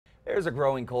There's a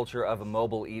growing culture of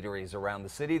mobile eateries around the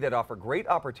city that offer great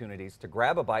opportunities to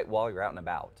grab a bite while you're out and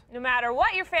about. No matter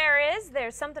what your fare is,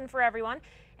 there's something for everyone.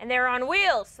 And they're on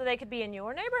wheels, so they could be in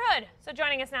your neighborhood. So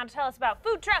joining us now to tell us about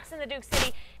food trucks in the Duke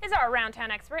City is our Around Town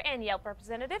expert and Yelp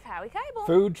representative, Howie Keibel.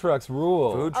 Food trucks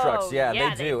rule. Food trucks, Oh, yeah,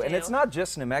 yeah, they do. they And do. it's not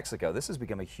just New Mexico. This has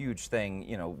become a huge thing,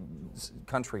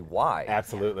 countrywide.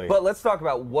 Absolutely. But let's talk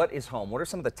about what is home. What are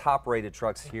some of the top-rated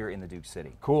trucks here in the Duke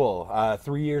City? Cool.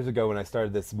 3 years ago when I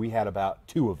started this, we had about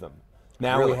 2 of them.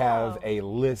 Now Really? we have a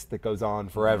list that goes on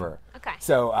forever. Okay.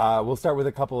 So we'll start with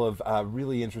a couple of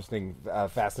really interesting,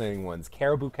 fascinating ones.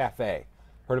 Caribou Cafe.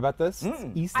 Heard about this? It's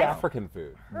East African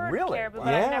food. Heard Really? Caribou,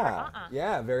 but I've never,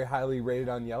 Yeah, very highly rated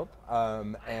on Yelp,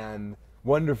 and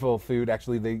wonderful food.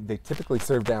 Actually, they typically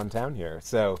serve downtown here.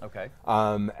 So, Okay.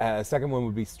 Second one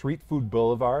would be Street Food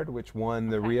Boulevard, which won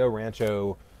the Rio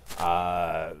Rancho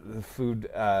food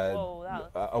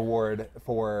award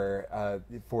for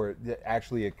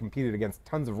actually it competed against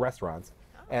tons of restaurants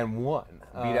and won.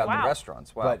 Beat out the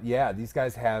restaurants. Wow. But yeah, these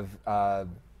guys have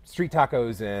street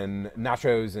tacos and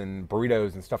nachos and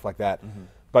burritos and stuff like that.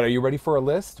 But are you ready for a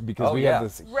list? Because Oh, we yeah. have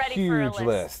this Ready for a huge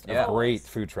list Yeah. of great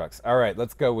food trucks. All right,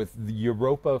 let's go with the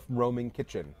Europa Roman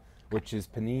Kitchen, which is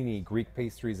panini, Greek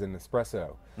pastries, and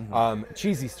espresso.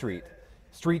 Cheesy Street,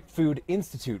 Street Food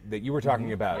Institute that you were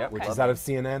talking about, Yep. which Okay. is out of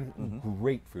CNN.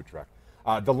 Great food truck.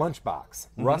 The Lunchbox,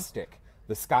 Rustic,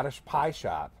 the Scottish Pie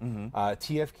Shop,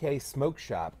 TFK Smoke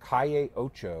Shop, Calle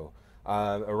Ocho,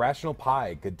 Irrational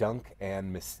Pie, Gadunk,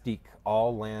 and Mystique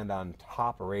all land on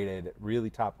really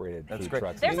top-rated food great.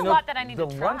 trucks. There's a lot that I need the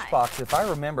to try. Lunchbox, if I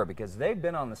remember, because they've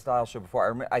been on the Style Show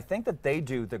before, I think that they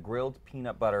do the grilled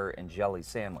peanut butter and jelly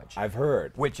sandwich. I've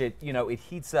heard. Which it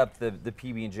heats up the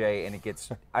PB&J and it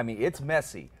gets, it's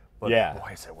messy, but Yeah.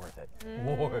 boy, is it worth it.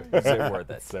 Boy, is it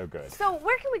worth it. So good. So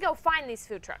where can we go find these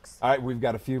food trucks? All right, we've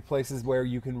got a few places where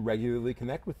you can regularly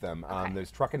connect with them. Okay.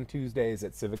 There's Truckin' Tuesdays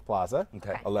at Civic Plaza,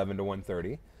 Okay. 11 to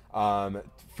 1:30.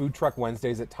 Food Truck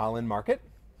Wednesdays at Tallinn Market.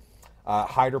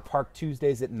 Hyder Park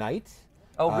Tuesdays at night.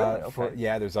 Oh, really? Okay.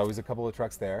 Yeah, there's always a couple of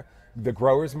trucks there. The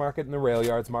Growers Market and the Rail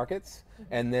Yards Markets.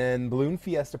 And then Balloon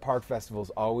Fiesta Park Festivals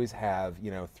always have,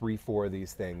 3, 4 of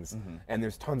these things. And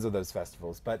there's tons of those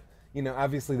festivals. But,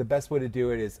 obviously the best way to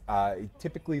do it is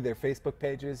typically their Facebook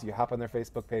pages. You hop on their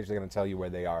Facebook page, they're going to tell you where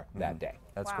they are that day.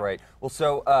 That's Wow. great. Well,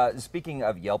 so speaking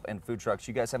of Yelp and food trucks,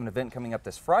 you guys have an event coming up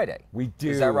this Friday. We do.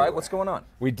 Is that right? What's going on?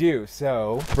 We do.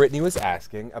 So Brittany was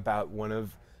asking about one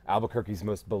of Albuquerque's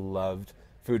most beloved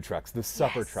food trucks, the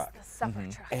Supper Truck. The supper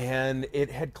truck. And it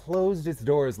had closed its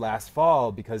doors last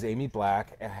fall because Amy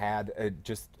Black had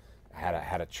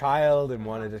a child and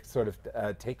wanted to sort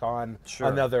of take on Sure.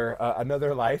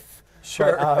 another life.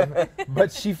 Sure.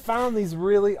 But she found these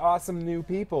really awesome new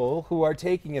people who are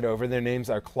taking it over. Their names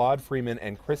are Claude Freeman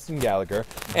and Kristen Gallagher.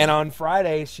 And on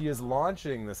Friday, she is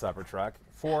launching the Supper Truck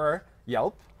for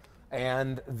Yelp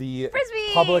and the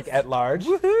Frisbees! public at large.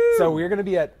 Woohoo! So we're going to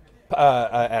be at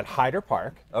Hyder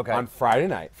Park Okay. on Friday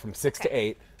night from 6 to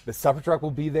 8. The Supper Truck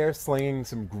will be there slinging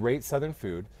some great Southern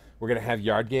food. We're going to have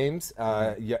yard games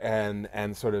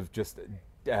and sort of just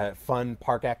fun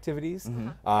park activities,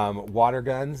 water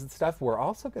guns and stuff. We're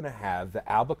also going to have the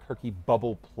Albuquerque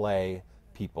Bubble Play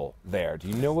people there. Do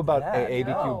you know about Yeah,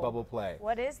 ABQ no. Bubble Play?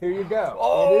 What is Here you that? go.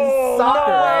 Oh, it is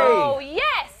soccer. Oh, yes.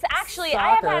 Actually,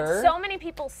 I have had Soccer. so many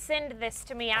people send this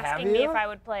to me asking me you? if I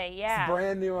would play. Yeah. It's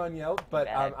brand new on Yelp, but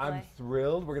bet I'd I'm play.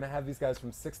 thrilled. We're going to have these guys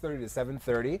from 6:30 to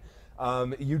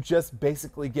 7:30. You just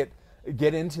basically get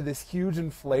into this huge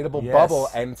inflatable Yes. bubble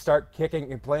and start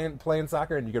kicking and playing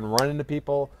soccer, and you can run into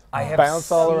people, I have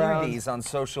bounce all seen around. these on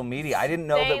social media. I didn't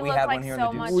know They that we look had like one here so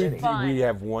in the much Duke We, City. fun. we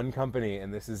have one company,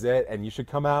 and this is it. And you should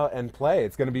come out and play.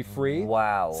 It's going to be free.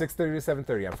 Wow. 6:30 to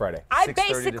 7:30 on Friday. I 6:30 to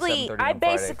basically, 7:30 I on Friday.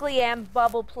 basically am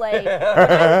bubble play when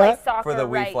I play soccer For the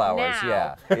wee right flowers,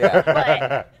 now. yeah.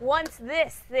 But once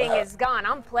this thing is gone,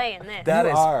 I'm playing this. That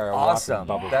You is are a walking awesome.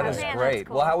 bubble That play. is Man, that's great.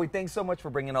 cool. Well, Howie, thanks so much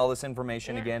for bringing all this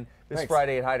information Yeah. again this Thanks.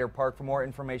 Friday at Hyder Park. For more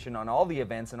information on all the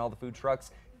events and all the food trucks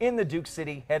in the Duke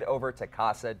City, head over to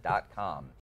casa.com.